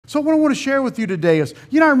So what I want to share with you today is,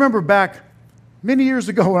 I remember back many years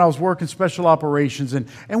ago when I was working special operations and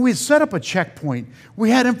we had set up a checkpoint. We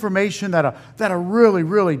had information that a really,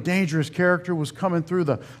 really dangerous character was coming through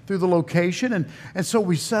the location. And so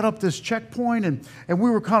we set up this checkpoint and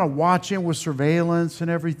we were kind of watching with surveillance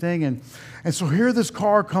and everything. And so here this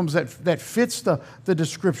car comes that fits the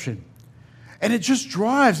description. And it just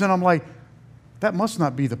drives and I'm like, that must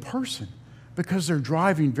not be the person because they're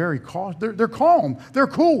driving very calm. They're calm. They're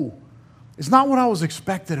cool. It's not what I was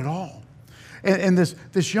expecting at all. And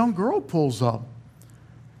this young girl pulls up,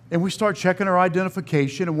 and we start checking her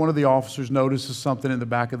identification, and one of the officers notices something in the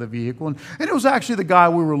back of the vehicle, and it was actually the guy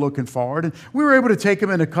we were looking for, and we were able to take him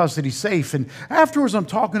into custody safe. And afterwards, I'm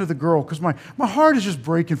talking to the girl, because my heart is just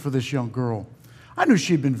breaking for this young girl. I knew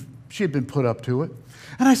she had been put up to it.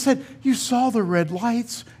 And I said, you saw the red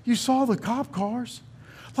lights, you saw the cop cars.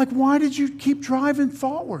 Like, why did you keep driving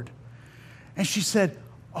forward? And she said,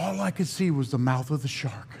 all I could see was the mouth of the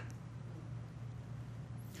shark.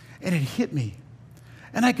 And it hit me.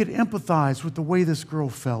 And I could empathize with the way this girl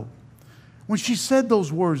felt. When she said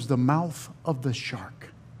those words, the mouth of the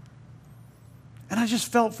shark. And I just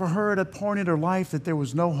felt for her at a point in her life that there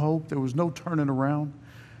was no hope, there was no turning around.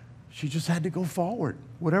 She just had to go forward,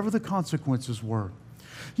 whatever the consequences were.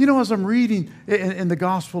 As I'm reading in the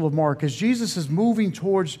Gospel of Mark, as Jesus is moving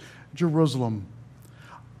towards Jerusalem,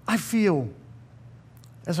 I feel,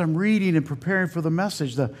 as I'm reading and preparing for the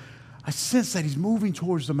message, I sense that he's moving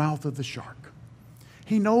towards the mouth of the shark.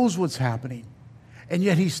 He knows what's happening, and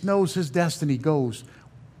yet he knows his destiny goes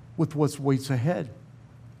with what waits ahead.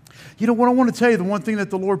 What I want to tell you, the one thing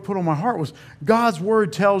that the Lord put on my heart was God's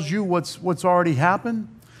word tells you what's already happened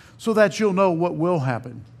so that you'll know what will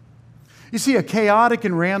happen. You see, a chaotic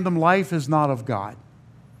and random life is not of God.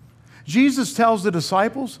 Jesus tells the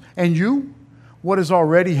disciples and you what has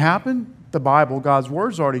already happened. The Bible, God's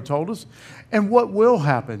word's already told us, and what will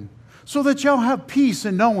happen, so that you'll have peace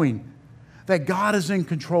in knowing that God is in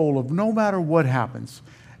control of no matter what happens,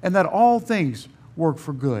 and that all things work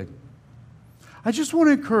for good. I just want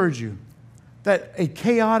to encourage you that a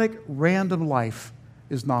chaotic, random life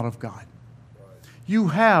is not of God. You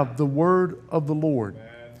have the word of the Lord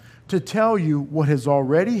to tell you what has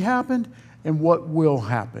already happened and what will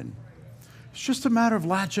happen. It's just a matter of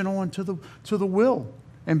latching on to the will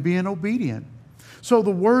and being obedient. So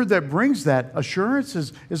the word that brings that assurance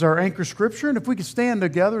is our anchor scripture. And if we can stand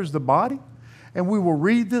together as the body, and we will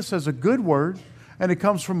read this as a good word, and it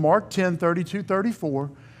comes from Mark 10, 32, 34.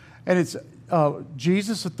 And it's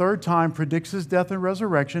Jesus, the third time, predicts his death and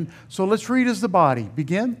resurrection. So let's read as the body.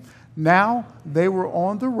 Begin. Now they were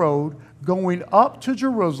on the road going up to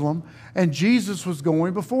Jerusalem, and Jesus was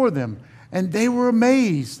going before them. And they were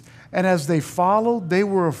amazed. And as they followed, they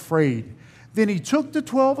were afraid. Then he took the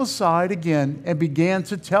 12 aside again and began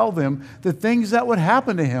to tell them the things that would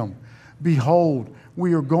happen to him. Behold,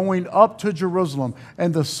 we are going up to Jerusalem,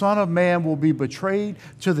 and the Son of Man will be betrayed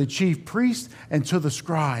to the chief priests and to the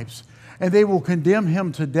scribes. And they will condemn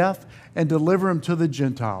him to death and deliver him to the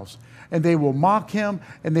Gentiles. And they will mock him,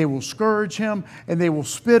 and they will scourge him, and they will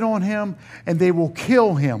spit on him, and they will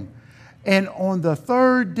kill him. And on the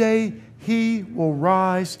third day, he will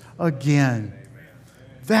rise again.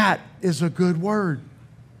 That is a good word.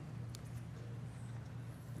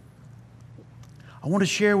 I want to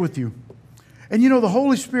share with you. And the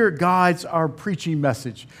Holy Spirit guides our preaching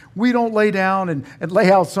message. We don't lay down and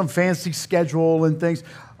lay out some fancy schedule and things.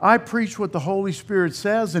 I preach what the Holy Spirit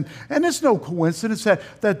says, and it's no coincidence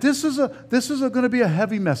that this is going to be a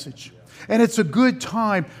heavy message. And it's a good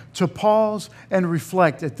time to pause and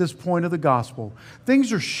reflect at this point of the gospel.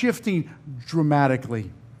 Things are shifting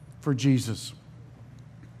dramatically for Jesus.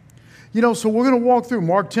 So we're going to walk through.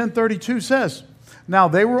 Mark 10:32 says, now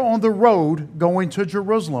they were on the road going to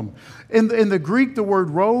Jerusalem. In the Greek, the word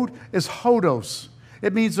road is hodos.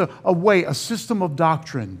 It means a way, a system of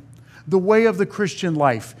doctrine, the way of the Christian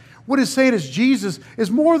life. What it's saying is Jesus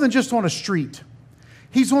is more than just on a street.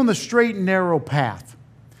 He's on the straight and narrow path.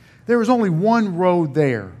 There is only one road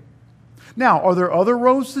there. Now, are there other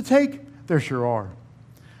roads to take? There sure are.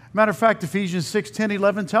 Matter of fact, Ephesians 6, 10,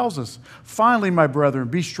 11 tells us, finally, my brethren,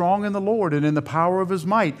 be strong in the Lord and in the power of his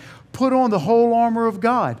might. Put on the whole armor of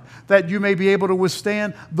God, that you may be able to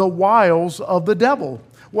withstand the wiles of the devil.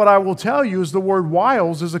 What I will tell you is the word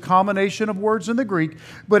wiles is a combination of words in the Greek,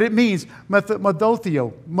 but it means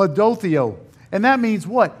medothio. And that means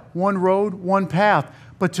what? One road, one path,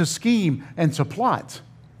 but to scheme and to plot.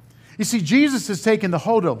 You see, Jesus has taken the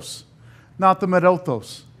hodos, not the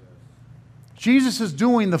medothos. Jesus is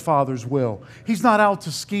doing the Father's will. He's not out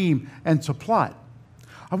to scheme and to plot.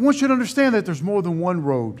 I want you to understand that there's more than one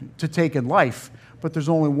road to take in life, but there's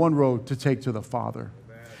only one road to take to the Father.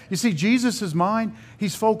 You see, Jesus' mind,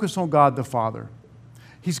 he's focused on God the Father.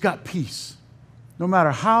 He's got peace. No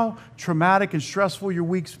matter how traumatic and stressful your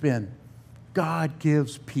week's been, God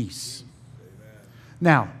gives peace.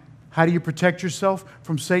 Now, how do you protect yourself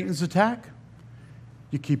from Satan's attack?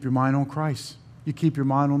 You keep your mind on Christ. You keep your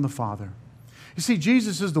mind on the Father. You see,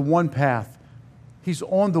 Jesus is the one path. He's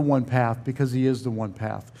on the one path because he is the one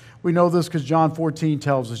path. We know this because John 14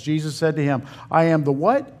 tells us. Jesus said to him, I am the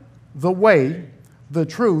what? The way, the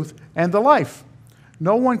truth, and the life.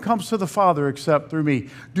 No one comes to the Father except through me.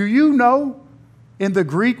 Do you know in the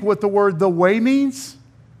Greek what the word the way means?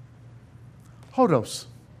 Hodos.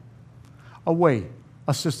 A way,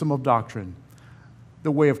 a system of doctrine,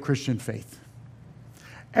 the way of Christian faith.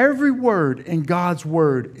 Every word in God's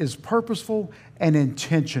word is purposeful and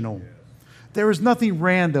intentional. There is nothing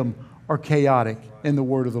random or chaotic in the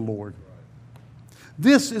word of the Lord.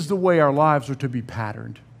 This is the way our lives are to be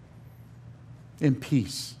patterned, in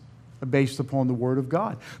peace, based upon the word of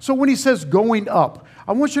God. So when he says going up,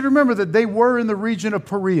 I want you to remember that they were in the region of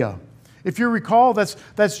Perea. If you recall, that's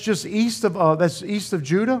just east of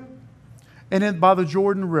Judah, and then by the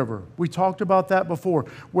Jordan River. We talked about that before,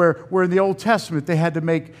 where in the Old Testament they had to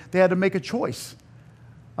make a choice.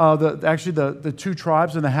 The two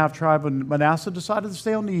tribes and the half tribe of Manasseh decided to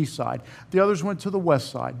stay on the east side. The others went to the west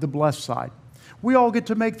side, the blessed side. We all get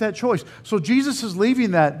to make that choice. So Jesus is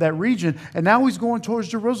leaving that region, and now he's going towards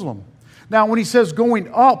Jerusalem. Now, when he says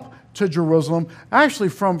going up to Jerusalem, actually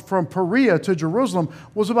from Perea to Jerusalem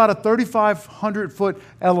was about a 3,500-foot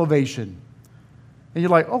elevation. And you're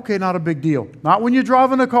like, okay, not a big deal. Not when you're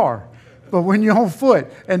driving a car, but when you're on foot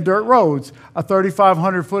and dirt roads, a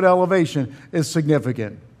 3,500-foot elevation is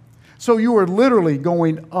significant. So you are literally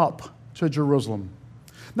going up to Jerusalem.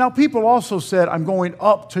 Now, people also said, I'm going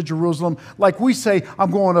up to Jerusalem, like we say, I'm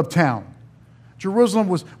going uptown. Jerusalem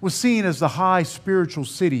was seen as the high spiritual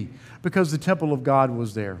city because the temple of God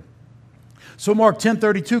was there. So Mark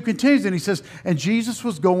 10:32 continues, and he says, and Jesus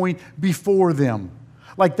was going before them.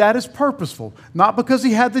 Like that is purposeful, not because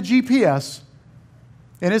he had the GPS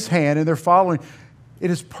in his hand and they're following.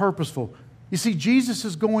 It is purposeful. You see, Jesus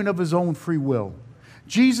is going of his own free will.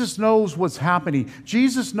 Jesus knows what's happening.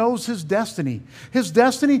 Jesus knows his destiny. His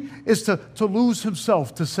destiny is to lose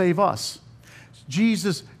himself to save us.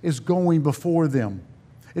 Jesus is going before them.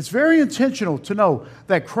 It's very intentional to know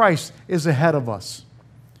that Christ is ahead of us,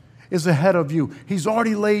 is ahead of you. He's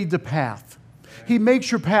already laid the path. He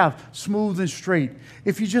makes your path smooth and straight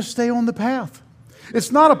if you just stay on the path.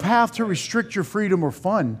 It's not a path to restrict your freedom or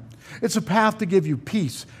fun. It's a path to give you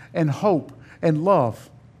peace and hope and love.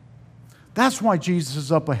 That's why Jesus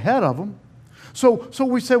is up ahead of them. So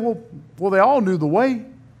we say, well, they all knew the way.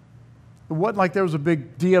 It wasn't like there was a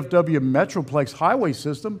big DFW Metroplex highway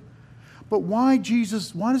system. But why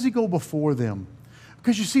does he go before them?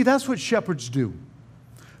 Because you see, that's what shepherds do.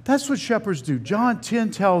 That's what shepherds do. John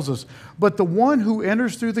 10 tells us, but the one who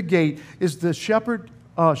enters through the gate is the shepherd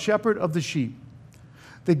of the sheep.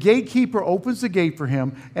 The gatekeeper opens the gate for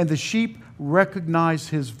him, and the sheep recognize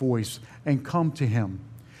his voice and come to him.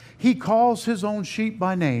 He calls his own sheep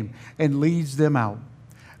by name and leads them out.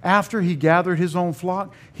 After he gathered his own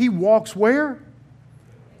flock, he walks where?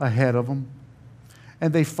 Ahead of them.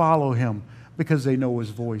 And they follow him because they know his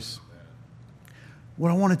voice.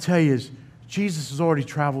 What I want to tell you is Jesus has already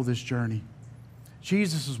traveled this journey.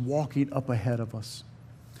 Jesus is walking up ahead of us.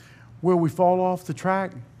 Where we fall off the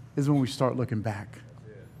track is when we start looking back.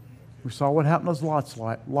 We saw what happened to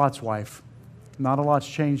Lot's wife. Not a lot's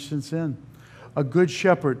changed since then. A good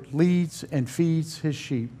shepherd leads and feeds his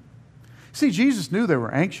sheep. See, Jesus knew they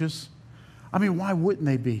were anxious. I mean, why wouldn't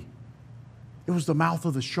they be? It was the mouth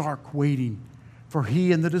of the shark waiting for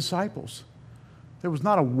he and the disciples. There was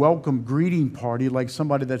not a welcome greeting party like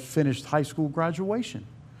somebody that finished high school graduation.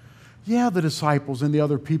 Yeah, the disciples and the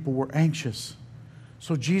other people were anxious.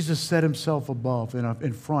 So Jesus set himself above and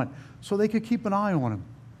in front so they could keep an eye on him.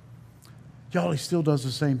 Y'all, he still does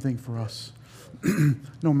the same thing for us.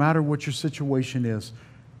 No matter what your situation is,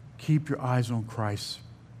 keep your eyes on Christ.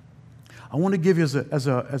 I want to give you as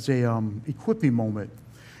a equipping moment.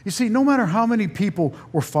 You see, no matter how many people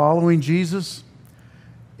were following Jesus,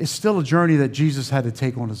 it's still a journey that Jesus had to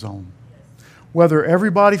take on his own. Whether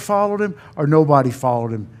everybody followed him or nobody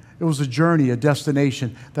followed him, it was a journey, a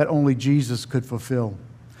destination that only Jesus could fulfill.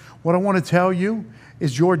 What I want to tell you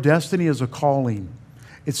is your destiny is a calling.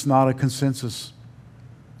 It's not a consensus.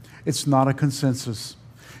 It's not a consensus.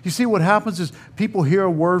 You see, what happens is people hear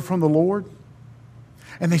a word from the Lord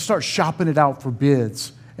and they start shopping it out for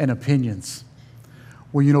bids and opinions.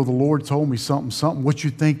 Well, you know, the Lord told me something. What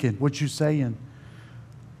you thinking? What you saying?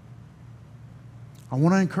 I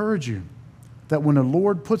want to encourage you that when the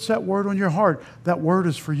Lord puts that word on your heart, that word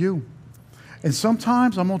is for you. And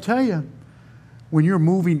sometimes, I'm going to tell you, when you're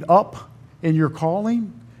moving up in your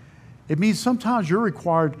calling, it means sometimes you're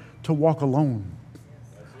required to walk alone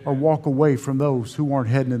or walk away from those who aren't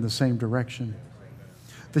heading in the same direction.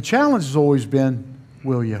 The challenge has always been,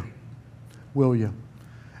 will you? Will you?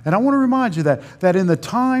 And I want to remind you that in the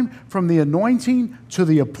time from the anointing to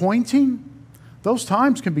the appointing, those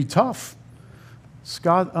times can be tough.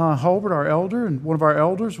 Scott Hulbert, our elder, and one of our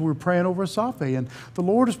elders, we were praying over Asafe, and the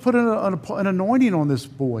Lord has put an anointing on this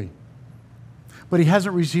boy. But he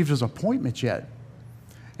hasn't received his appointment yet.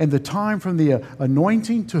 And the time from the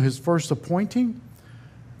anointing to his first appointing,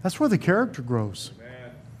 that's where the character grows.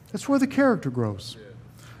 Amen. That's where the character grows.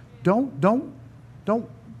 Don't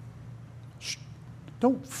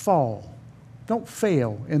fall. Don't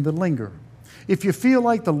fail in the linger. If you feel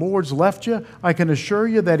like the Lord's left you, I can assure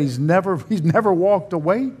you that He's never walked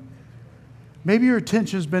away. Maybe your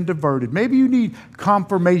attention's been diverted. Maybe you need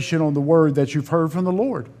confirmation on the word that you've heard from the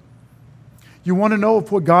Lord. You want to know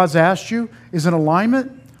if what God's asked you is in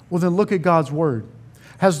alignment? Well, then look at God's word.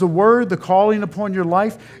 Has the word, the calling upon your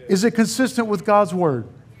life, is it consistent with God's word?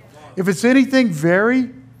 If it's anything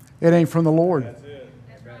vary, it ain't from the Lord.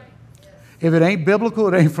 If it ain't biblical,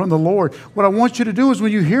 it ain't from the Lord. What I want you to do is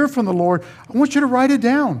when you hear from the Lord, I want you to write it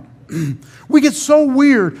down. We get so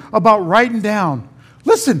weird about writing down.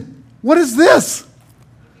 Listen, what is this?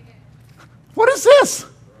 What is this?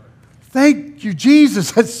 Thank you,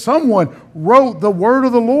 Jesus, that someone wrote the word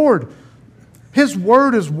of the Lord. His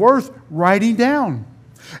word is worth writing down.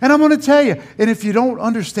 And I'm going to tell you, and if you don't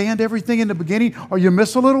understand everything in the beginning or you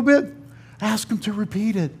miss a little bit, ask Him to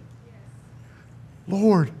repeat it.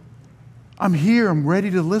 Lord, I'm here. I'm ready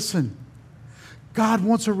to listen. God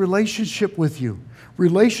wants a relationship with you.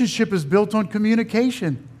 Relationship is built on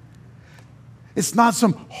communication. It's not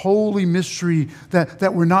some holy mystery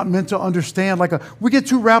that we're not meant to understand. We get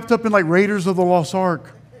too wrapped up in like Raiders of the Lost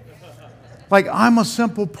Ark. Like, I'm a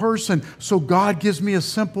simple person, so God gives me a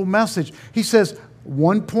simple message. He says,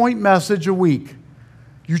 1 point message a week.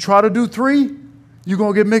 You try to do 3, you're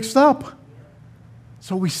going to get mixed up.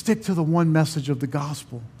 So we stick to the one message of the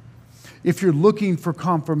gospel. If you're looking for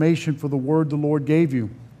confirmation for the word the Lord gave you,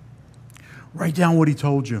 write down what He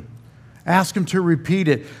told you. Ask Him to repeat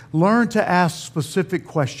it. Learn to ask specific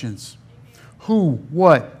questions. Who,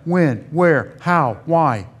 what, when, where, how,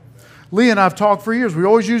 why. Lee and I have talked for years. We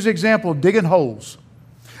always use the example of digging holes.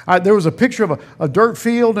 There was a picture of a dirt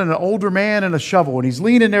field and an older man and a shovel, and he's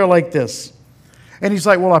leaning there like this. And he's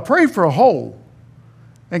like, well, I prayed for a hole.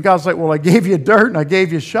 And God's like, well, I gave you dirt, and I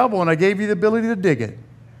gave you a shovel, and I gave you the ability to dig it.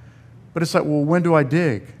 But it's like, well, when do I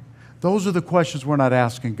dig? Those are the questions we're not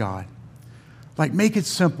asking God. Like, make it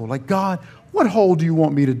simple. Like, God, what hole do you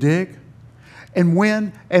want me to dig? And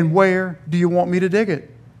when and where do you want me to dig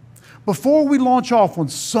it? Before we launch off on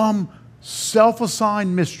some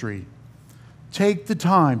self-assigned mystery, take the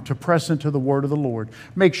time to press into the word of the Lord.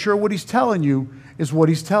 Make sure what He's telling you is what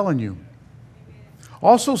He's telling you.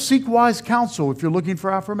 Also, seek wise counsel if you're looking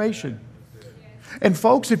for affirmation. And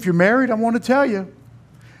folks, if you're married, I want to tell you,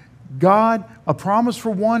 God, a promise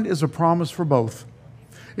for one is a promise for both.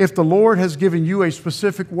 If the Lord has given you a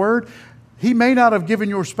specific word, He may not have given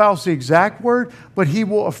your spouse the exact word, but He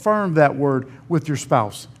will affirm that word with your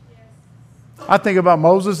spouse. I think about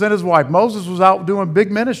Moses and his wife. Moses was out doing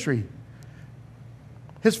big ministry.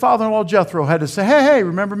 His father-in-law Jethro had to say, hey,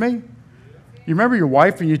 remember me? You remember your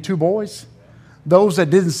wife and your 2 boys? Those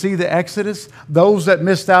that didn't see the Exodus? Those that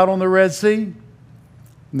missed out on the Red Sea?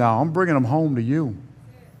 No, I'm bringing them home to you.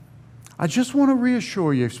 I just want to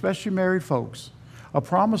reassure you, especially married folks, a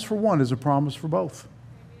promise for one is a promise for both.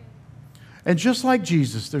 And just like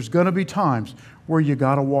Jesus, there's going to be times where you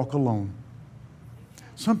got to walk alone.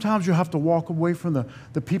 Sometimes you have to walk away from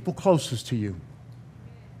the people closest to you.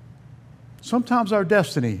 Sometimes our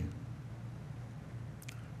destiny,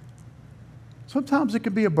 sometimes it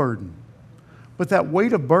can be a burden. But that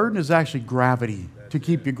weight of burden is actually gravity to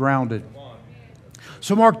keep you grounded.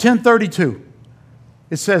 So Mark 10:32,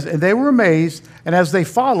 it says, and they were amazed, and as they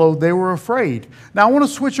followed, they were afraid. Now I want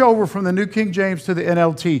to switch over from the New King James to the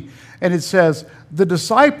NLT. And it says, the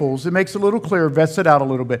disciples, it makes it a little clearer, vets it out a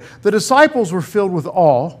little bit. The disciples were filled with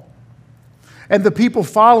awe, and the people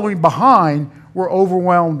following behind were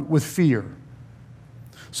overwhelmed with fear.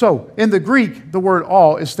 So, in the Greek, the word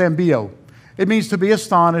awe is thambio. It means to be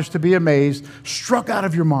astonished, to be amazed, struck out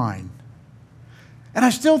of your mind. And I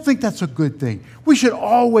still think that's a good thing. We should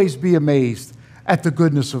always be amazed at the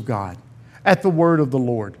goodness of God, at the word of the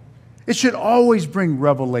Lord. It should always bring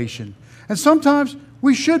revelation. And sometimes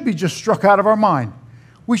we should be just struck out of our mind.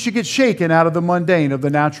 We should get shaken out of the mundane of the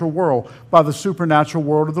natural world by the supernatural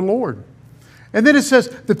world of the Lord. And then it says,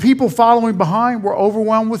 the people following behind were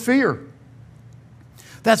overwhelmed with fear.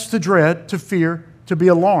 That's to dread, to fear, to be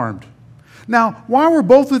alarmed. Now, why were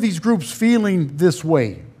both of these groups feeling this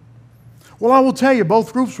way? Well, I will tell you,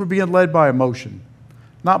 both groups were being led by emotion,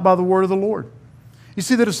 not by the word of the Lord. You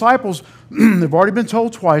see, the disciples, they've already been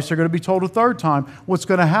told twice. They're going to be told a third time what's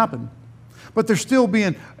going to happen. But they're still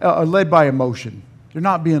being led by emotion. They're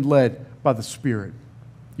not being led by the Spirit,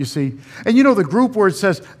 you see. And you know, the group where it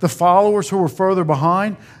says the followers who were further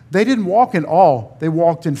behind, they didn't walk in awe. They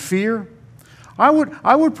walked in fear. I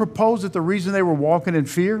would propose that the reason they were walking in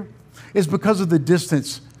fear is because of the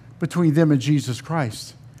distance between them and Jesus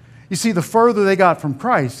Christ. You see, the further they got from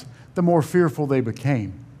Christ, the more fearful they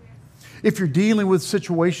became. If you're dealing with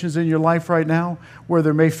situations in your life right now where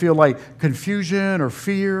there may feel like confusion or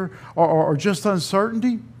fear or just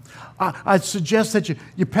uncertainty, I'd suggest that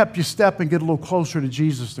you pep your step and get a little closer to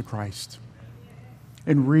Jesus the Christ.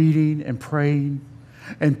 And reading and praying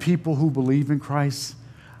and people who believe in Christ.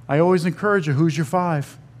 I always encourage you, who's your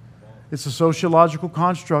five? It's a sociological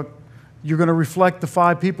construct. You're going to reflect the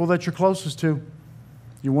five people that you're closest to.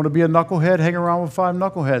 You want to be a knucklehead, hang around with five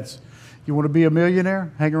knuckleheads. You want to be a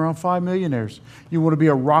millionaire? Hang around five millionaires. You want to be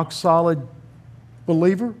a rock-solid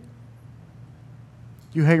believer?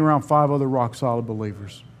 You hang around five other rock-solid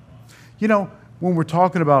believers. You know, when we're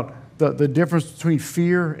talking about the difference between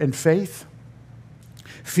fear and faith,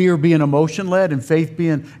 fear being emotion-led and faith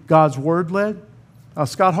being God's Word-led,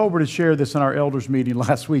 Scott Hobart has shared this in our elders meeting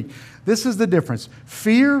last week. This is the difference.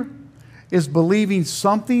 Fear is believing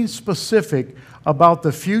something specific about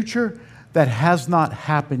the future that has not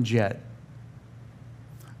happened yet.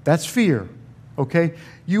 That's fear, okay?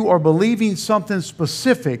 You are believing something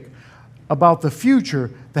specific about the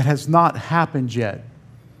future that has not happened yet.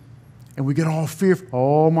 And we get all fearful.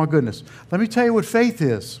 Oh, my goodness. Let me tell you what faith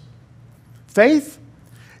is. Faith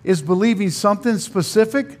is believing something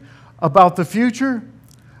specific about the future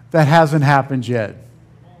that hasn't happened yet.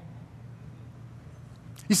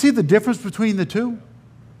 You see the difference between the two?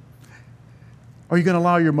 Are you going to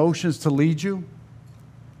allow your emotions to lead you?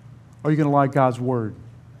 Or are you going to allow God's Word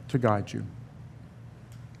to guide you?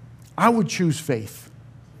 I would choose faith.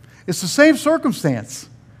 It's the same circumstance.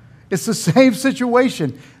 It's the same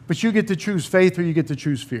situation, but you get to choose faith or you get to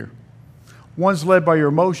choose fear. One's led by your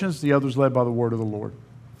emotions, the other's led by the Word of the Lord.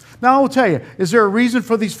 Now, I will tell you, is there a reason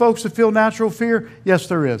for these folks to feel natural fear? Yes,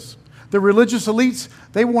 there is. The religious elites,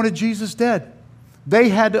 they wanted Jesus dead. They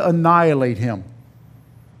had to annihilate him.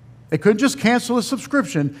 They couldn't just cancel his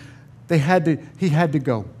subscription. He had to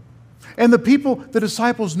go. And the people, the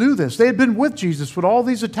disciples knew this. They had been with Jesus with all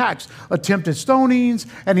these attacks, attempted stonings,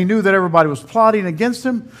 and he knew that everybody was plotting against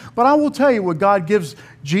him. But I will tell you what God gives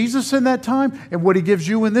Jesus in that time and what he gives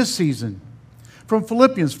you in this season. From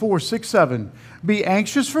Philippians 4, 6, 7. Be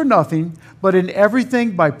anxious for nothing, but in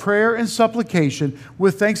everything by prayer and supplication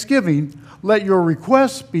with thanksgiving, let your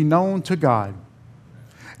requests be known to God.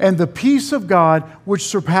 And the peace of God, which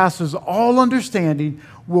surpasses all understanding,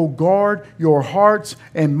 will guard your hearts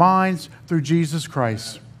and minds through Jesus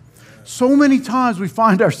Christ. So many times we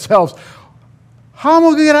find ourselves, how am I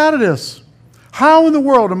going to get out of this? How in the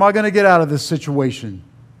world am I going to get out of this situation?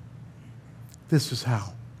 This is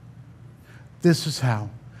how. This is how.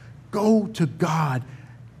 Go to God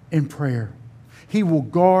in prayer. He will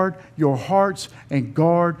guard your hearts and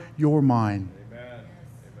guard your mind.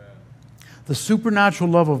 The supernatural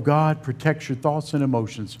love of God protects your thoughts and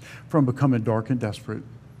emotions from becoming dark and desperate.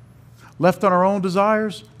 Left on our own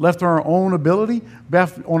desires, left on our own ability,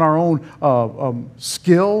 left on our own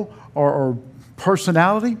skill or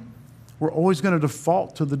personality, we're always going to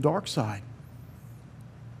default to the dark side.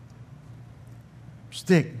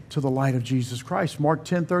 Stick to the light of Jesus Christ. Mark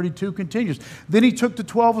 10:32 continues. Then he took the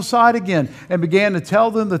 12 aside again and began to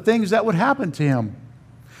tell them the things that would happen to him.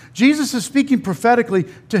 Jesus is speaking prophetically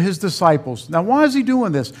to his disciples. Now, why is he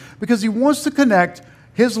doing this? Because he wants to connect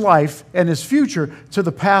his life and his future to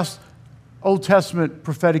the past Old Testament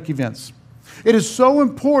prophetic events. It is so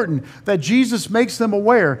important that Jesus makes them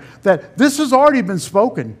aware that this has already been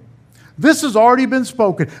spoken. This has already been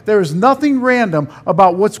spoken. There is nothing random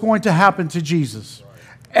about what's going to happen to Jesus.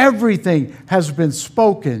 Everything has been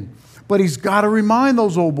spoken. But he's got to remind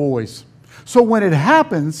those old boys. So when it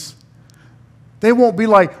happens, they won't be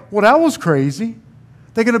like, well, that was crazy.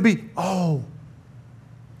 They're going to be, oh,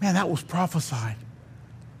 man, that was prophesied.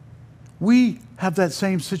 We have that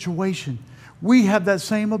same situation. We have that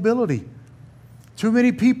same ability. Too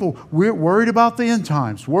many people, we're worried about the end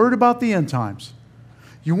times. Worried about the end times.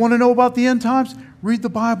 You want to know about the end times? Read the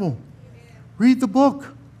Bible. Read the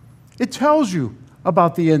book. It tells you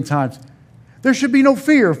about the end times. There should be no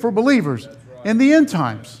fear for believers in the end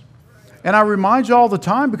times. And I remind you all the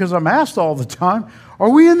time, because I'm asked all the time, are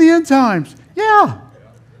we in the end times? Yeah.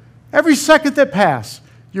 Every second that passes,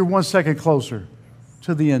 you're 1 second closer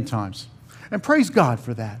to the end times. And praise God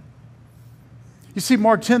for that. You see,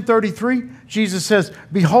 Mark 10:33, Jesus says,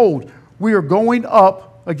 behold, we are going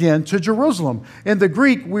up again to Jerusalem. In the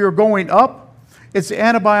Greek, we are going up. It's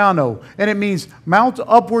anabiano, and it means mount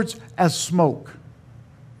upwards as smoke.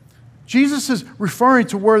 Jesus is referring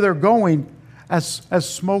to where they're going as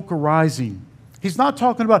smoke arising. He's not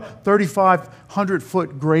talking about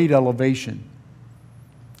 3,500-foot grade elevation.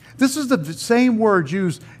 This is the same word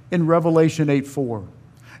used in Revelation 8:4.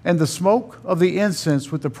 And the smoke of the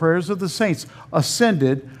incense with the prayers of the saints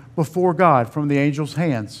ascended before God from the angel's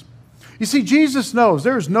hands. You see, Jesus knows,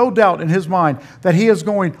 there is no doubt in his mind that he is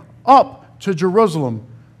going up to Jerusalem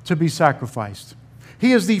to be sacrificed.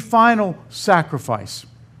 He is the final sacrifice.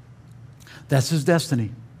 That's his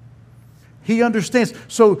destiny. He understands.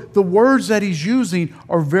 So the words that he's using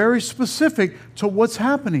are very specific to what's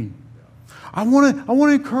happening. I want to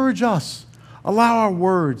encourage us. Allow our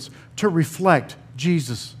words to reflect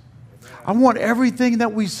Jesus. I want everything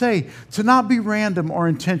that we say to not be random or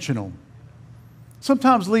intentional.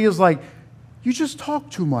 Sometimes Leah's like, you just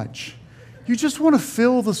talk too much. You just want to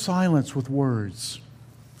fill the silence with words.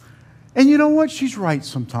 And you know what? She's right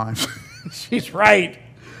sometimes. She's right.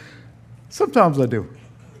 Sometimes I do.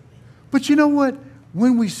 But you know what?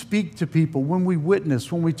 When we speak to people, when we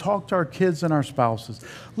witness, when we talk to our kids and our spouses,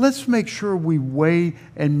 let's make sure we weigh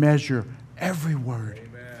and measure every word.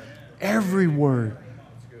 Amen. Every word.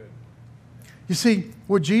 You see,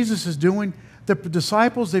 what Jesus is doing, the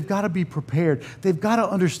disciples, they've got to be prepared. They've got to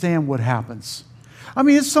understand what happens. I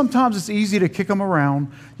mean, sometimes it's easy to kick them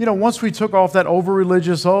around. You know, once we took off that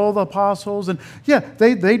over-religious, the apostles, and yeah,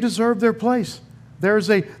 they deserve their place. There's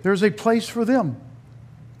a place for them.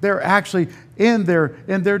 They're actually in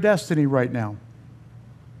their destiny right now.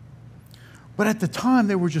 But at the time,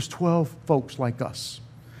 there were just 12 folks like us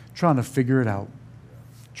trying to figure it out.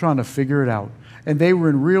 And they were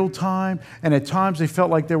in real time, and at times they felt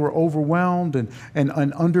like they were overwhelmed and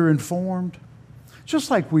underinformed, just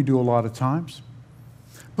like we do a lot of times.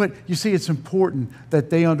 But you see, it's important that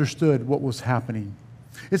they understood what was happening.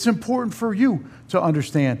 It's important for you to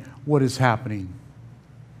understand what is happening.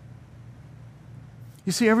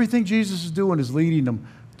 You see, everything Jesus is doing is leading them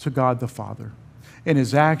to God the Father. In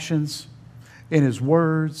his actions, in his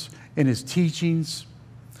words, in his teachings.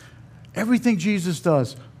 Everything Jesus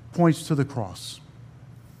does points to the cross.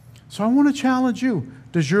 So I want to challenge you.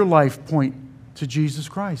 Does your life point to Jesus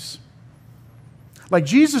Christ? Like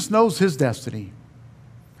Jesus knows his destiny.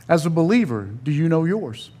 As a believer, do you know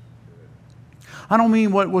yours? I don't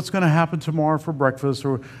mean what's going to happen tomorrow for breakfast,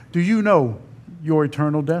 or do you know your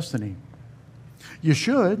eternal destiny? You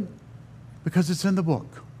should, because it's in the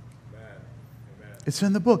book. Amen. It's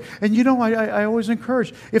in the book. And you know, I always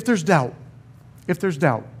encourage, if there's doubt,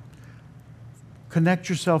 connect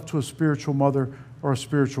yourself to a spiritual mother or a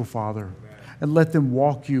spiritual father. Amen. And let them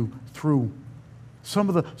walk you through some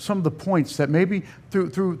of the points that maybe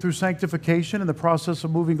through sanctification and the process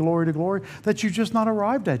of moving glory to glory that you've just not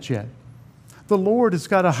arrived at yet. The Lord has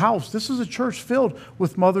got a house. This is a church filled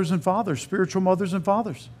with mothers and fathers, spiritual mothers and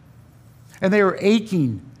fathers. And they are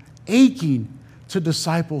aching to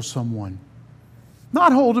disciple someone.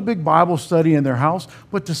 Not hold a big Bible study in their house,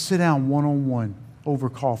 but to sit down one-on-one over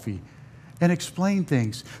coffee and explain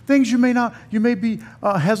things. Things you may be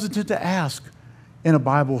hesitant to ask in a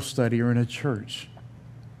Bible study or in a church.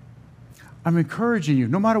 I'm encouraging you,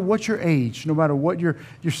 no matter what your age, no matter what your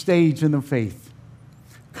stage in the faith,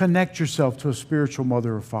 connect yourself to a spiritual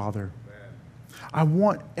mother or father. Amen. I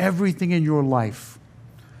want everything in your life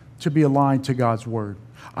to be aligned to God's Word.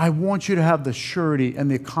 I want you to have the surety and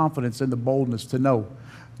the confidence and the boldness to know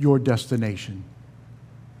your destination.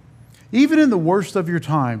 Even in the worst of your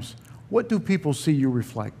times, what do people see you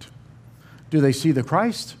reflect? Do they see the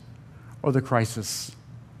Christ or the crisis?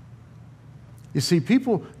 You see,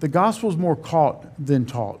 the gospel is more caught than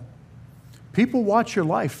taught. People watch your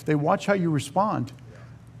life. They watch how you respond.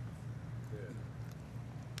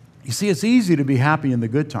 You see, it's easy to be happy in the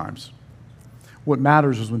good times. What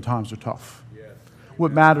matters is when times are tough.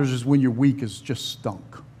 What matters is when your week is just stunk.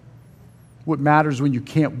 What matters is when you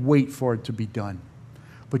can't wait for it to be done.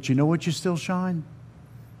 But you know what you still shine?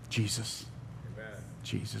 Jesus.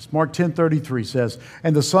 Jesus. Mark 10:33 says,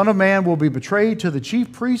 and the Son of Man will be betrayed to the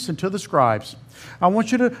chief priests and to the scribes. I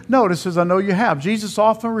want you to notice, as I know you have, Jesus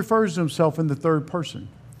often refers to himself in the third person.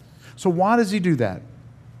 So why does he do that?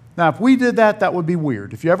 Now, if we did that, that would be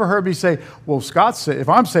weird. If you ever heard me say, well, Scott said, if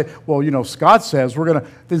I'm saying, well, you know, Scott says,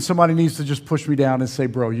 then somebody needs to just push me down and say,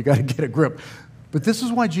 bro, you got to get a grip. But this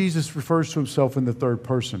is why Jesus refers to himself in the third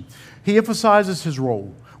person. He emphasizes his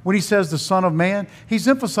role. When he says the Son of Man, he's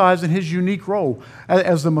emphasizing his unique role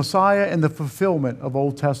as the Messiah and the fulfillment of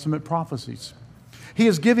Old Testament prophecies. He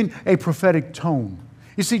is giving a prophetic tone.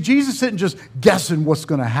 You see, Jesus isn't just guessing what's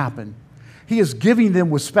going to happen. He is giving them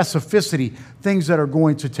with specificity things that are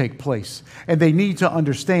going to take place. And they need to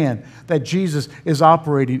understand that Jesus is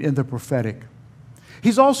operating in the prophetic.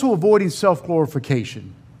 He's also avoiding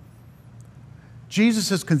self-glorification.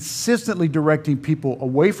 Jesus is consistently directing people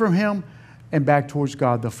away from him and back towards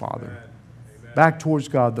God the Father. Amen. Back towards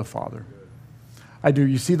God the Father. I do.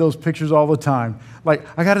 You see those pictures all the time. Like,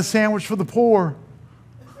 I got a sandwich for the poor.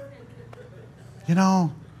 You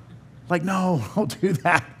know, like, no, don't do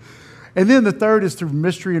that. And then the third is through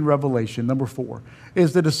mystery and revelation. Number 4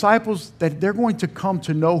 is the disciples, that they're going to come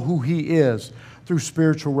to know who he is through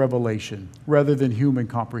spiritual revelation rather than human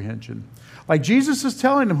comprehension. Like Jesus is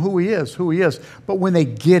telling them who he is. But when they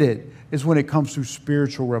get it is when it comes through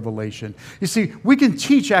spiritual revelation. You see, we can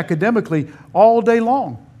teach academically all day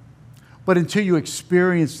long, but until you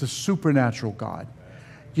experience the supernatural God,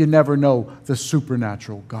 you never know the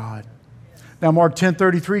supernatural God. Now, Mark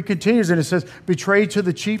 10:33 continues, and it says, betrayed to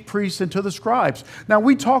the chief priests and to the scribes. Now,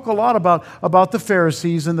 we talk a lot about the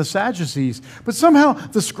Pharisees and the Sadducees, but somehow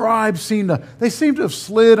the scribes seem to have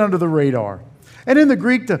slid under the radar. And in the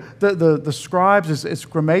Greek, the scribes is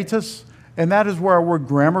grammatis, and that is where our word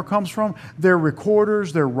grammar comes from. They're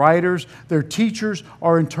recorders, they're writers, they're teachers,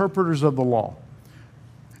 are interpreters of the law.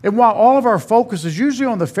 And while all of our focus is usually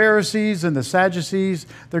on the Pharisees and the Sadducees,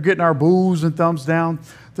 they're getting our boos and thumbs down,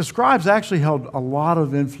 the scribes actually held a lot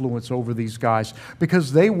of influence over these guys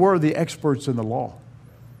because they were the experts in the law.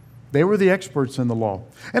 They were the experts in the law.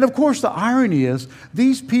 And of course, the irony is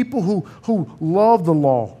these people who love the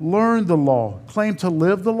law, learn the law, claim to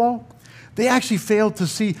live the law, they actually failed to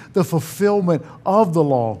see the fulfillment of the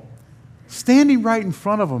law standing right in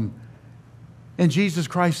front of them in Jesus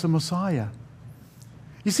Christ the Messiah.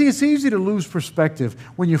 You see, it's easy to lose perspective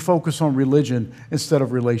when you focus on religion instead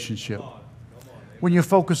of relationship. When you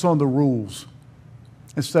focus on the rules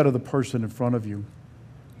instead of the person in front of you.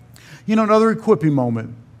 You know, another equipping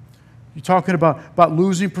moment. You're talking about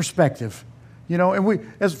losing perspective. You know,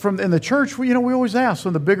 and in the church, we always ask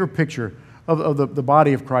on the bigger picture of the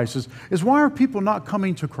body of Christ is why are people not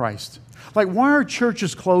coming to Christ? Like, why are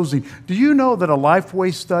churches closing? Do you know that a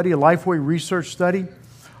Lifeway study, a Lifeway research study,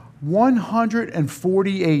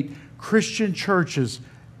 148 Christian churches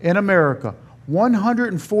in America,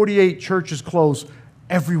 148 churches close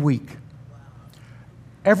every week.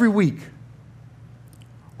 Every week.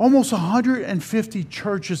 Almost 150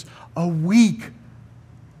 churches a week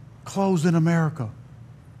close in America.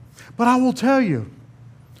 But I will tell you,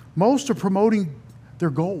 most are promoting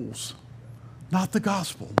their goals, not the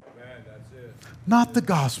gospel. Man, that's it. Not the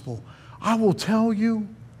gospel. I will tell you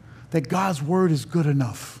that God's word is good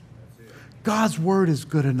enough. God's word is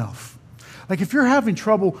good enough. Like, if you're having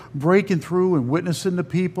trouble breaking through and witnessing to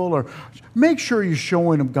people, or make sure you're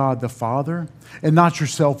showing them God the Father and not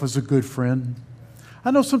yourself as a good friend.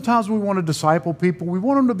 I know sometimes we want to disciple people. We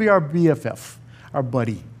want them to be our BFF, our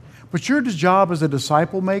buddy. But your job as a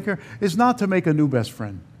disciple maker is not to make a new best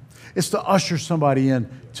friend. It's to usher somebody in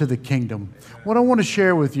to the kingdom. What I want to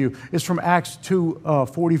share with you is from Acts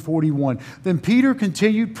 2:40-41. Then Peter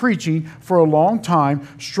continued preaching for a long time,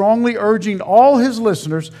 strongly urging all his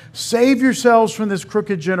listeners, save yourselves from this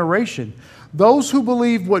crooked generation. Those who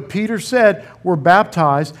believed what Peter said were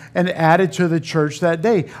baptized and added to the church that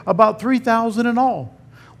day, about 3,000 in all.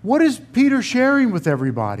 What is Peter sharing with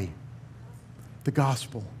everybody? The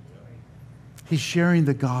gospel. He's sharing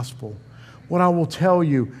the gospel. What I will tell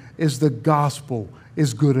you is the gospel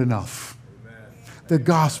is good enough. The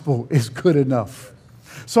gospel is good enough.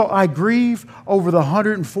 So I grieve over the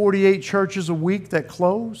 148 churches a week that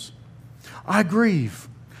close. I grieve.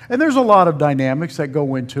 And there's a lot of dynamics that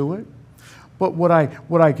go into it. But what I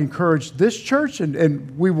encourage this church,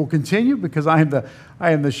 and we will continue because I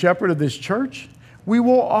am the shepherd of this church, we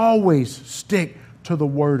will always stick to the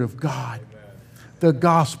word of God. The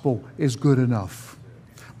gospel is good enough.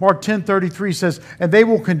 Mark 10:33 says, and they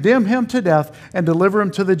will condemn him to death and deliver him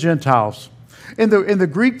to the Gentiles. In the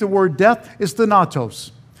Greek, the word death is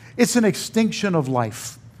thanatos. It's an extinction of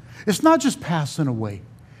life. It's not just passing away.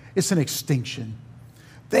 It's an extinction.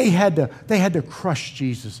 They had to crush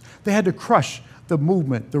Jesus. They had to crush the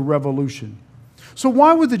movement, the revolution. So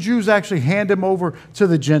why would the Jews actually hand him over to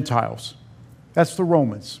the Gentiles? That's the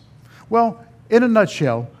Romans. Well, in a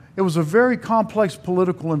nutshell, It was a very complex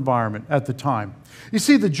political environment at the time. You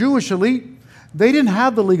see, the Jewish elite, they didn't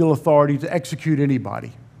have the legal authority to execute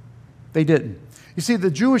anybody. They didn't. You see,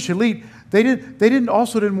 the Jewish elite, they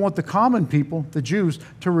also didn't want the common people, the Jews,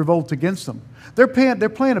 to revolt against them. They're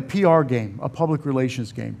playing a PR game, a public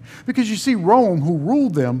relations game. Because you see, Rome, who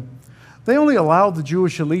ruled them, they only allowed the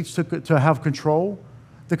Jewish elites to have control,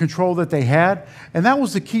 the control that they had, and that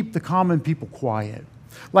was to keep the common people quiet.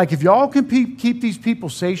 Like, if y'all can keep these people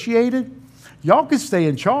satiated, y'all can stay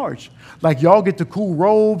in charge. Like, y'all get the cool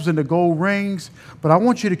robes and the gold rings, but I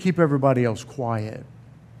want you to keep everybody else quiet.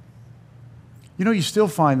 You know, you still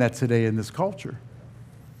find that today in this culture.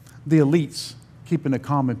 The elites keeping the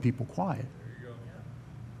common people quiet.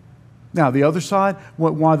 Now, the other side,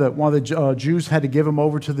 why the Jews had to give them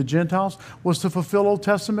over to the Gentiles was to fulfill Old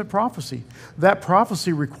Testament prophecy. That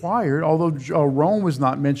prophecy required, although Rome was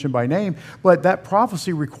not mentioned by name, but that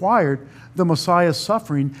prophecy required the Messiah's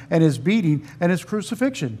suffering and his beating and his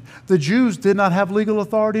crucifixion. The Jews did not have legal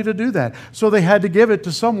authority to do that, so they had to give it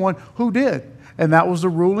to someone who did, and that was the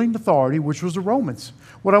ruling authority, which was the Romans.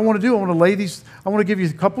 What I want to do, I want to give you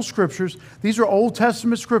a couple scriptures. These are Old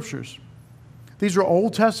Testament scriptures. These are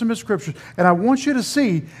Old Testament scriptures. And I want you to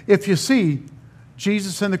see if you see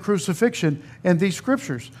Jesus and the crucifixion in these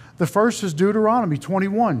scriptures. The first is Deuteronomy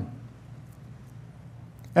 21.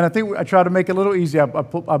 And I think I tried to make it a little easy. I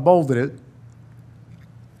bolded it.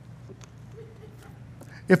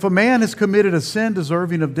 If a man has committed a sin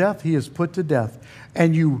deserving of death, he is put to death,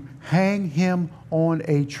 and you hang him on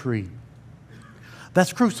a tree.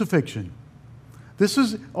 That's crucifixion. This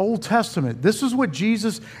is Old Testament. This is what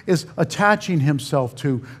Jesus is attaching himself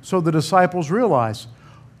to, so the disciples realize,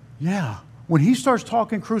 yeah, when he starts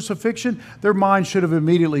talking crucifixion, their mind should have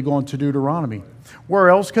immediately gone to Deuteronomy. Where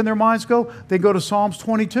else can their minds go? They go to Psalms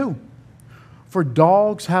 22. For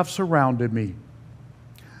dogs have surrounded me.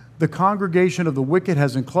 The congregation of the wicked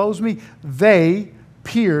has enclosed me. They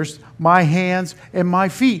pierced my hands and my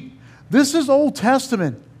feet. This is Old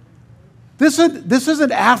Testament. This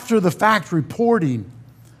isn't after the fact reporting.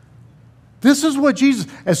 This is what Jesus,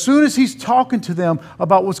 as soon as he's talking to them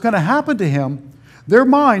about what's going to happen to him, their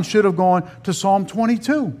mind should have gone to Psalm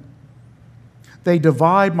 22. They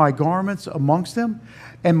divide my garments amongst them,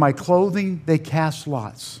 and my clothing they cast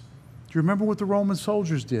lots. Do you remember what the Roman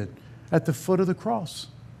soldiers did at the foot of the cross?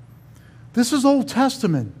 This is Old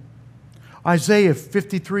Testament. Isaiah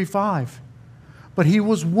 53:5. But he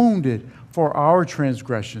was wounded for our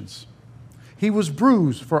transgressions. He was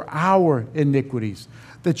bruised for our iniquities.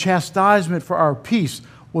 The chastisement for our peace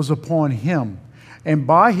was upon him. And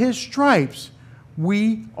by his stripes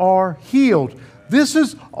we are healed. This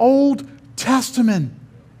is Old Testament.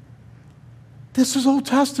 This is Old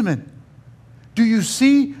Testament. Do you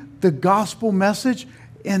see the gospel message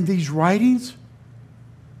in these writings?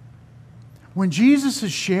 When Jesus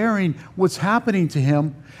is sharing what's happening to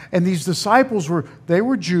him, and these disciples were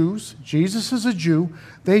Jews, Jesus is a Jew,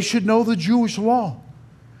 they should know the Jewish law.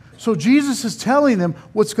 So Jesus is telling them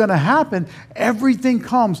what's going to happen. Everything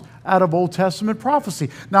comes out of Old Testament prophecy.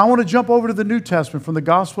 Now I want to jump over to the New Testament. From the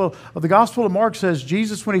Gospel of Mark says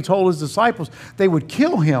Jesus, when he told his disciples they would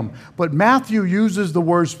kill him, but Matthew uses the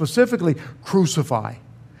word specifically, crucify.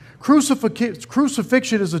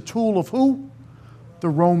 Crucifixion is a tool of who? The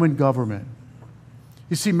Roman government.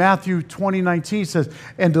 You see, Matthew 20:19 says,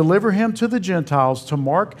 and deliver him to the Gentiles to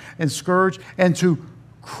mark and scourge and to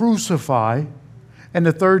crucify, and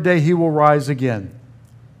the third day he will rise again.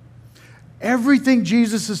 Everything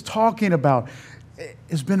Jesus is talking about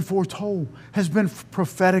has been foretold, has been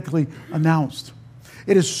prophetically announced.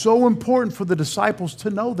 It is so important for the disciples to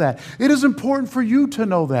know that. It is important for you to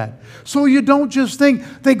know that. So you don't just think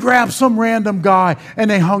they grabbed some random guy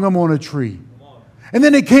and they hung him on a tree. And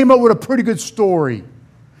then they came up with a pretty good story.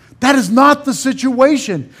 That is not the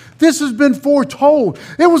situation. This has been foretold.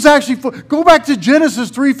 It was actually, go back to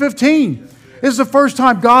Genesis 3:15. It's the first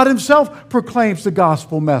time God himself proclaims the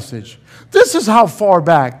gospel message. This is how far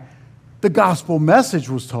back the gospel message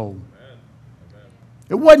was told.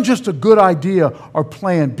 It wasn't just a good idea or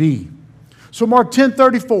plan B. So Mark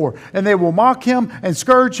 10:34, and they will mock him and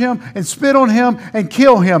scourge him and spit on him and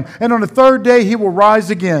kill him. And on the third day he will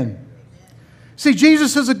rise again. See,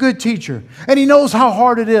 Jesus is a good teacher, and he knows how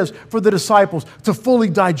hard it is for the disciples to fully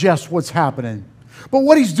digest what's happening. But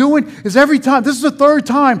what he's doing is every time, this is the third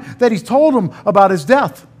time that he's told them about his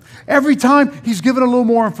death. Every time he's given a little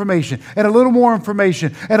more information, and a little more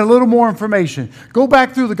information, and a little more information. Go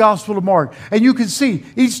back through the Gospel of Mark, and you can see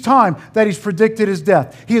each time that he's predicted his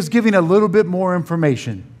death, he is giving a little bit more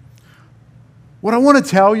information. What I want to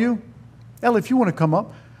tell you, Ellie, if you want to come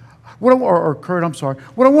up, or Kurt, I'm sorry.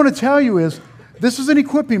 What I want to tell you is, This is an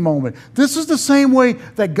equipping moment. This is the same way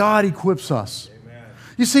that God equips us. Amen.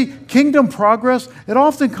 You see, kingdom progress, it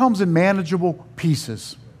often comes in manageable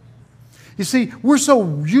pieces. You see, we're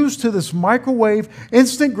so used to this microwave,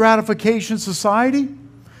 instant gratification society.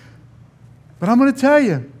 But I'm going to tell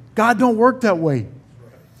you, God don't work that way.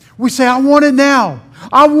 We say, I want it now.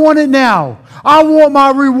 I want it now. I want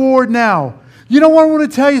my reward now. You know what I want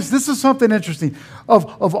to tell you? This is something interesting.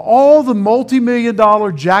 Of all the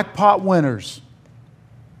multi-million-dollar jackpot winners,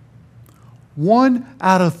 1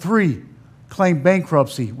 out of 3 claimed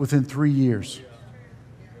bankruptcy within 3 years.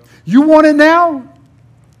 You want it now?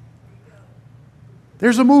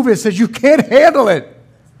 There's a movie that says you can't handle it.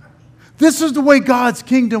 This is the way God's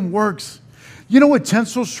kingdom works. You know what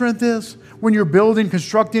tensile strength is? When you're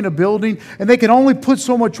constructing a building, and they can only put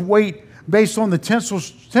so much weight based on the tensile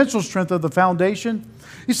strength of the foundation.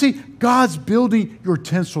 You see, God's building your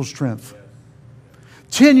tensile strength.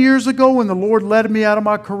 10 years ago, when the Lord led me out of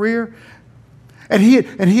my career, and He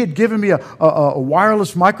had given me a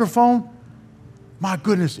wireless microphone, my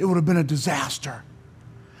goodness, it would have been a disaster.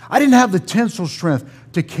 I didn't have the tensile strength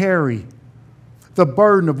to carry the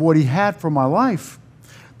burden of what He had for my life.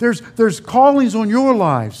 There's callings on your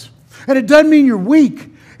lives. And it doesn't mean you're weak.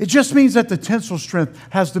 It just means that the tensile strength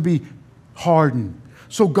has to be hardened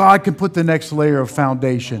so God can put the next layer of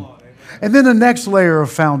foundation. And then the next layer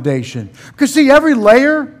of foundation. Because see, every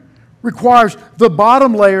layer requires the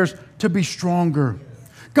bottom layers to be stronger.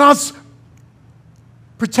 God's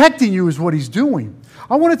protecting you is what He's doing.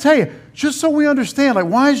 I want to tell you, just so we understand, like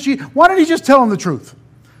why didn't He just tell them the truth?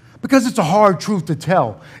 Because it's a hard truth to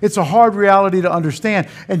tell. It's a hard reality to understand.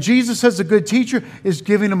 And Jesus, as a good teacher, is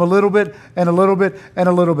giving them a little bit and a little bit and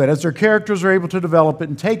a little bit as their characters are able to develop it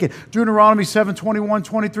and take it. Deuteronomy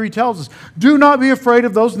 7:21-23 tells us, do not be afraid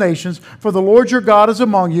of those nations, for the Lord your God is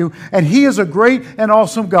among you, and He is a great and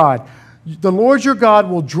awesome God. The Lord your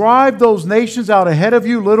God will drive those nations out ahead of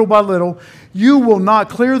you little by little. You will not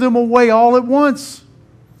clear them away all at once.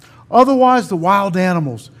 Otherwise, the wild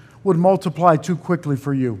animals would multiply too quickly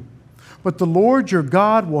for you. But the Lord your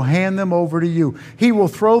God will hand them over to you. He will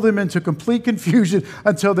throw them into complete confusion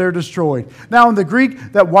until they're destroyed. Now, in the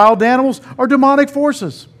Greek, that wild animals are demonic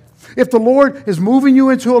forces. If the Lord is moving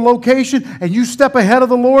you into a location and you step ahead of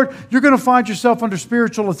the Lord, you're going to find yourself under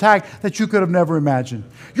spiritual attack that you could have never imagined.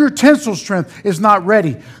 Your tensile strength is not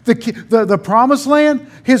ready. The promised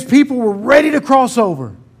land, His people were ready to cross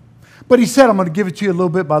over. But He said, I'm going to give it to you little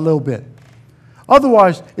bit by little bit.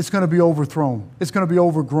 Otherwise, it's going to be overthrown. It's going to be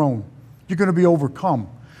overgrown. You're going to be overcome.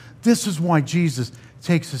 This is why Jesus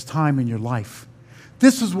takes His time in your life.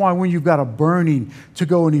 This is why when you've got a burning to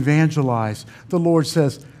go and evangelize, the Lord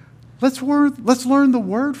says, let's learn the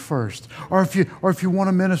Word first. Or if you want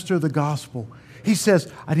to minister the gospel, He says,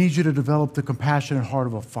 I need you to develop the compassionate heart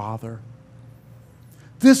of a father.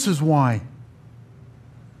 This is why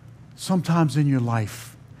sometimes in your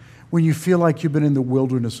life, when you feel like you've been in the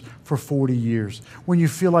wilderness for 40 years, when you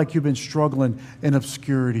feel like you've been struggling in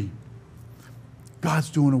obscurity,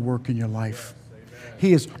 God's doing a work in your life.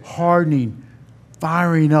 He is hardening,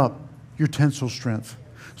 firing up your tensile strength.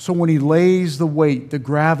 So when He lays the weight, the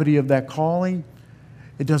gravity of that calling,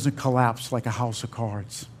 it doesn't collapse like a house of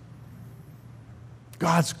cards.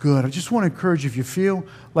 God's good. I just want to encourage you, if you feel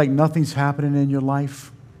like nothing's happening in your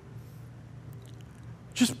life,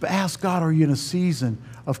 just ask God, are you in a season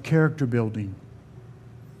of character building?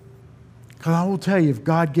 Because I will tell you, if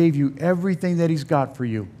God gave you everything that He's got for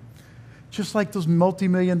you, just like those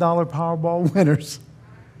multi-million-dollar Powerball winners,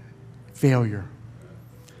 failure.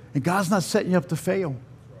 And God's not setting you up to fail.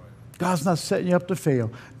 God's not setting you up to fail.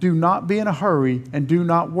 Do not be in a hurry and do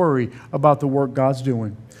not worry about the work God's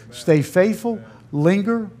doing. Stay faithful,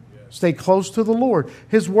 linger, stay close to the Lord.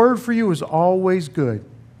 His word for you is always good.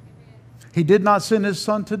 He did not send His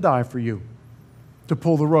Son to die for you, to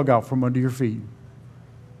pull the rug out from under your feet.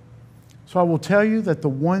 So I will tell you that the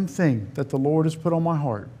one thing that the Lord has put on my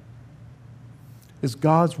heart is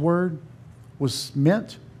God's word was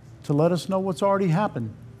meant to let us know what's already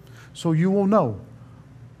happened, so you will know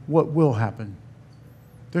what will happen.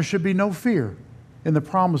 There should be no fear in the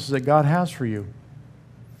promises that God has for you.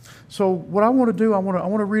 So what I want to do, I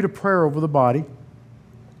want to read a prayer over the body.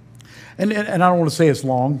 And I don't want to say it's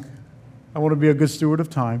long. I want to be a good steward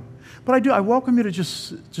of time. But I welcome you to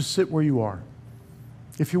just sit where you are.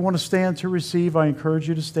 If you want to stand to receive, I encourage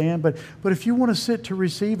you to stand. But if you want to sit to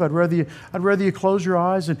receive, I'd rather you close your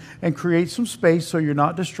eyes and create some space so you're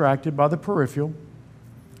not distracted by the peripheral.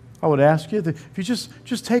 I would ask you that if you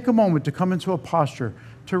just take a moment to come into a posture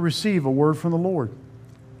to receive a word from the Lord.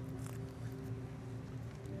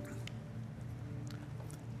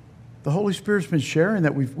 the Holy Spirit's been sharing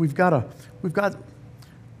that we've got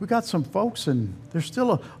some folks, and there's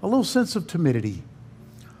still a little sense of timidity.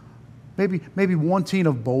 Maybe wanting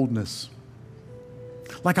of boldness.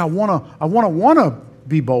 Like I wanna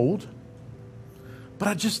be bold, but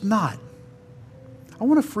I'm just not. I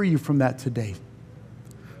want to free you from that today.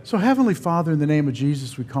 So Heavenly Father, in the name of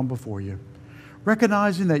Jesus, we come before you,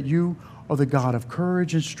 recognizing that you are the God of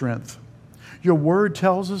courage and strength. Your word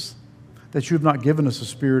tells us that you have not given us a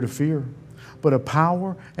spirit of fear, but of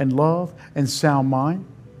power and love and sound mind.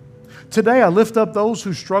 Today, I lift up those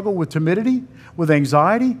who struggle with timidity, with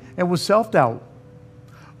anxiety, and with self-doubt.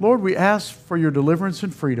 Lord, we ask for your deliverance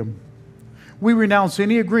and freedom. We renounce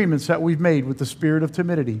any agreements that we've made with the spirit of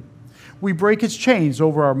timidity. We break its chains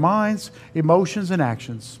over our minds, emotions, and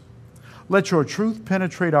actions. Let your truth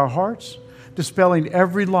penetrate our hearts, dispelling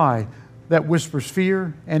every lie that whispers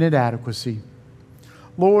fear and inadequacy.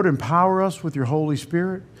 Lord, empower us with your Holy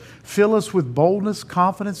Spirit. Fill us with boldness,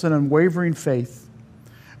 confidence, and unwavering faith.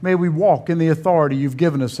 May we walk in the authority you've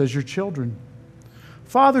given us as your children.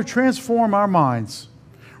 Father, transform our minds.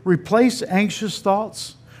 Replace anxious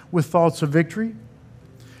thoughts with thoughts of victory.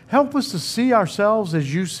 Help us to see ourselves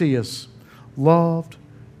as you see us, loved,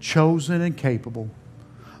 chosen, and capable.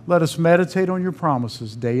 Let us meditate on your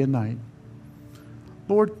promises day and night.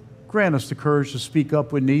 Lord, grant us the courage to speak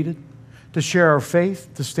up when needed, to share our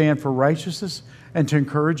faith, to stand for righteousness, and to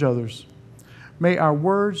encourage others. May our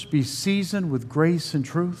words be seasoned with grace and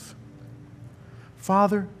truth.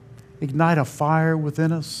 Father, ignite a fire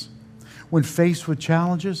within us. When faced with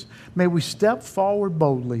challenges, may we step forward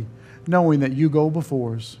boldly, knowing that you go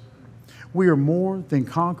before us. We are more than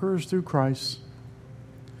conquerors through Christ.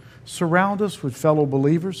 Surround us with fellow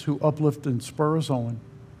believers who uplift and spur us on.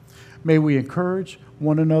 May we encourage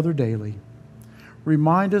one another daily.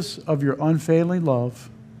 Remind us of your unfailing love.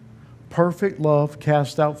 Perfect love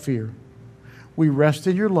casts out fear. We rest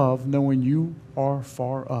in your love, knowing you are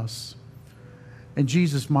for us. In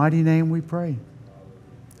Jesus' mighty name we pray.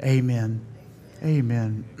 Amen.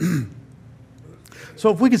 Amen.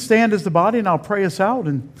 So if we could stand as the body, and I'll pray us out.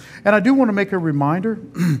 And I do want to make a reminder.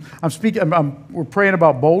 We're praying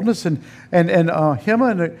about boldness, and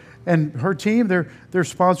Hema and her team, they're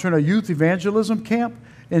sponsoring a youth evangelism camp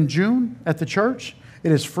in June at the church.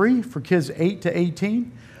 It is free for kids 8 to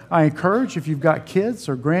 18. I encourage, if you've got kids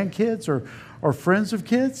or grandkids or friends of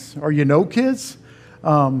kids, or you know kids,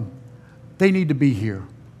 they need to be here.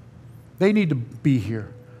 They need to be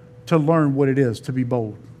here to learn what it is to be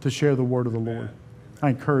bold, to share the word of the Lord. I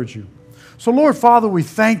encourage you. So, Lord, Father, we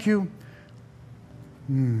thank you.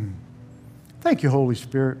 Thank you, Holy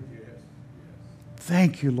Spirit.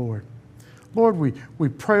 Thank you, Lord. Lord, we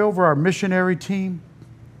pray over our missionary team.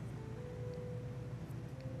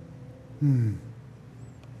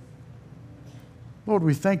 Lord,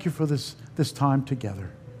 we thank you for this time together.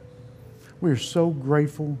 We are so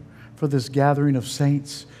grateful for this gathering of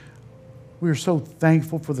saints. We are so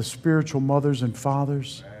thankful for the spiritual mothers and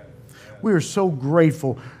fathers. We are so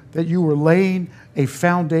grateful that you are laying a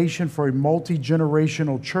foundation for a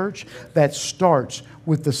multi-generational church that starts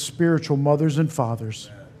with the spiritual mothers and fathers.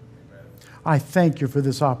 I thank you for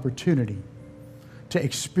this opportunity to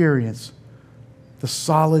experience the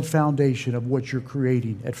solid foundation of what you're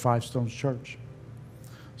creating at Five Stones Church.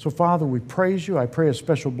 So, Father, we praise you. I pray a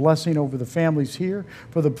special blessing over the families here,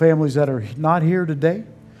 for the families that are not here today.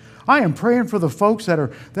 I am praying for the folks that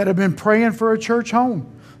have been praying for a church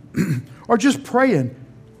home or just praying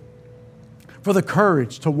for the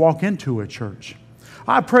courage to walk into a church.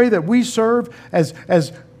 I pray that we serve as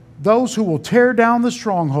those who will tear down the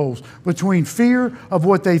strongholds between fear of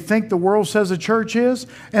what they think the world says a church is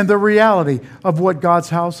and the reality of what God's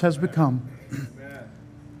house has become.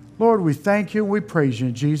 Lord, we thank you and we praise you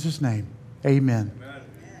in Jesus' name. Amen.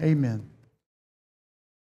 Amen.